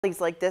Rallies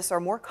like this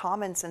are more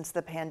common since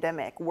the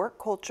pandemic. Work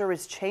culture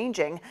is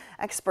changing.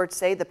 Experts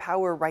say the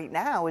power right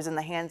now is in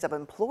the hands of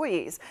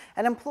employees,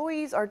 and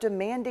employees are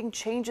demanding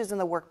changes in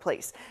the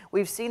workplace.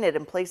 We've seen it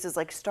in places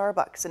like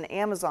Starbucks and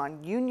Amazon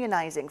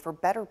unionizing for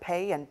better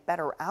pay and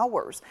better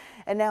hours.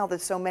 And now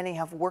that so many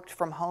have worked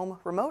from home,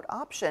 remote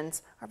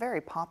options are very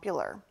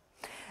popular.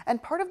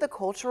 And part of the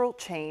cultural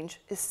change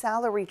is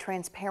salary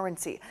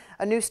transparency.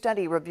 A new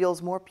study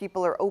reveals more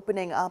people are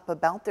opening up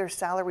about their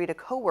salary to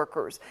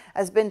coworkers.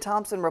 As Ben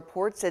Thompson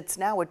reports, it's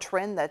now a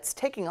trend that's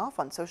taking off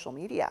on social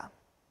media.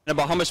 And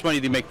about how much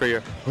money do you make per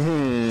year?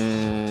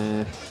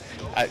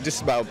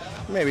 Just about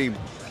maybe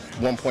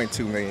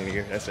 1.2 million a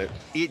year. That's it.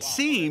 It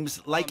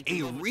seems like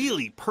a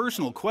really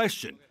personal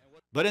question,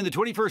 but in the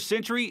 21st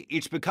century,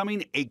 it's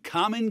becoming a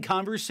common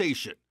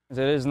conversation. It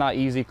is not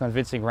easy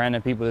convincing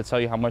random people to tell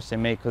you how much they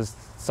make because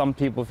some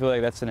people feel like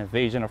that's an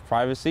invasion of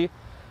privacy.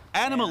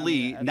 Adam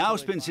Ali now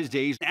spends his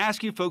days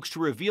asking folks to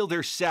reveal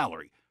their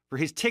salary for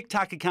his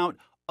TikTok account,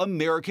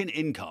 American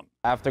Income.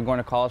 After going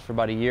to college for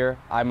about a year,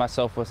 I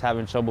myself was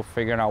having trouble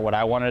figuring out what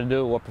I wanted to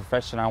do, what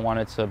profession I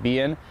wanted to be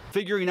in.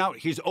 Figuring out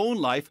his own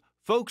life,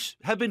 folks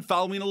have been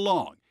following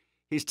along.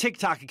 His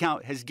TikTok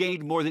account has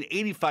gained more than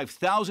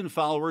 85,000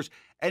 followers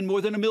and more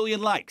than 1 million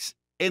likes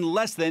in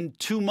less than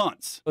 2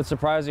 months. It's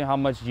surprising how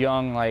much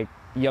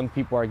young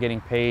people are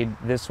getting paid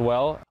this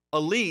well.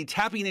 Ali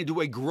tapping into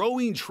a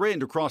growing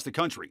trend across the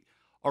country.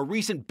 A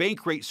recent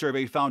Bankrate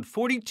survey found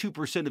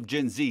 42% of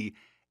Gen Z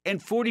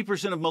and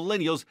 40% of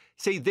millennials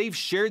say they've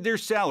shared their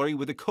salary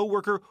with a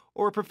coworker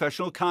or a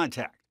professional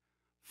contact,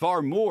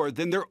 far more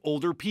than their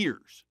older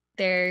peers.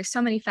 There's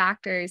so many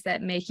factors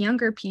that make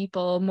younger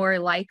people more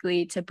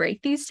likely to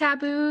break these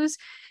taboos.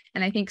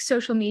 And I think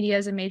social media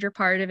is a major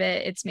part of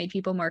it. It's made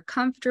people more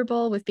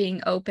comfortable with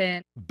being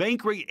open.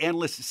 Bankrate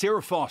analyst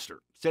Sarah Foster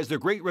says the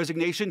Great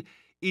Resignation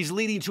is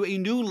leading to a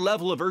new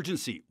level of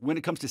urgency when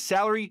it comes to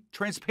salary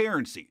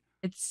transparency.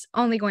 It's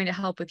only going to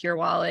help with your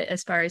wallet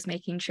as far as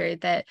making sure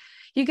that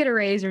you get a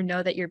raise or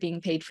know that you're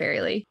being paid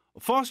fairly.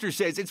 Foster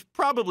says it's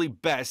probably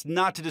best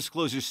not to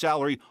disclose your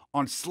salary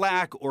on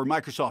Slack or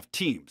Microsoft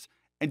Teams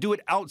and do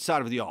it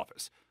outside of the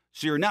office,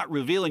 so you're not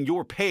revealing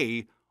your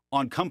pay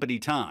on company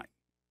time.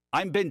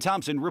 I'm Ben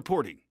Thompson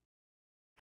reporting.